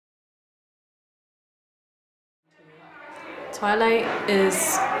Twilight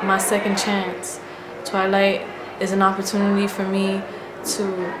is my second chance. Twilight is an opportunity for me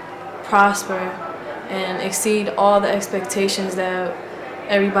to prosper and exceed all the expectations that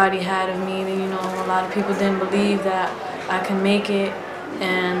everybody had of me. You know, a lot of people didn't believe that I can make it,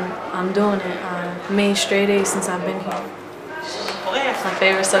 and I'm doing it. I made straight A's since I've been here. My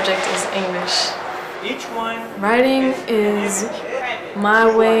favorite subject is English. Writing is my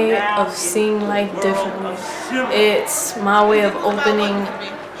way of seeing life differently. It's my way of opening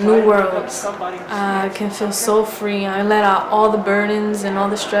new worlds. I can feel so free. I let out all the burdens and all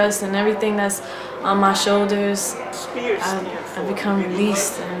the stress and everything that's on my shoulders. I become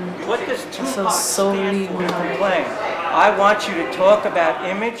released, and I feel so relieved when I'm playing. I want you to talk about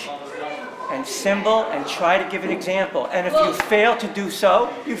image and symbol and try to give an example. And if you fail to do so,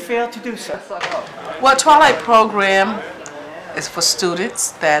 you fail to do so. Well, Twilight program is for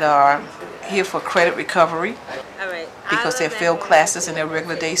students that are here for credit recovery because they failed classes in their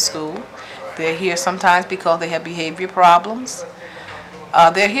regular day school. They're here sometimes because they have behavior problems.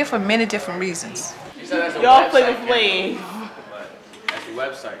 They're here for many different reasons. Y'all play the flame. That's your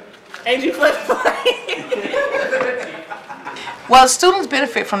website. And you play the flame. Well, students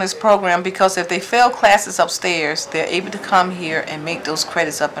benefit from this program because if they fail classes upstairs, they're able to come here and make those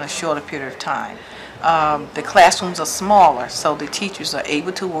credits up in a shorter period of time. The classrooms are smaller, so the teachers are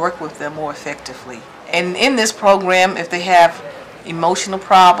able to work with them more effectively. And in this program, if they have emotional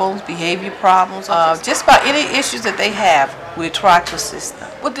problems, behavior problems, just about any issues that they have, we try to assist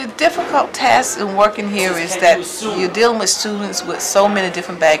them. But the difficult task in working here is that you're dealing with students with so many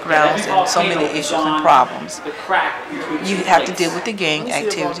different backgrounds and so many issues and problems. You have to deal with the gang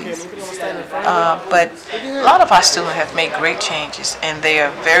activities. But a lot of our students have made great changes, and they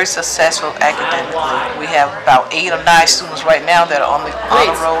are very successful academically. We have about 8 or 9 students right now that are on the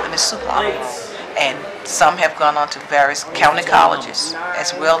honor roll and the super honor roll. And some have gone on to various county colleges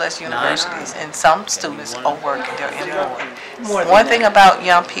as well as universities, and some students are working, they're employed. One thing about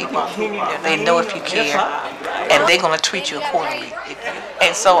young people, they know if you care, and they're going to treat you accordingly.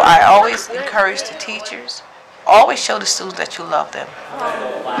 And so I always encourage the teachers, always show the students that you love them.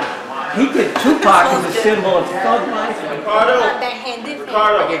 He did Tupac as a symbol of thug life. Ricardo,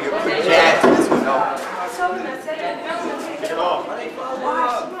 I gave you a quick jazz.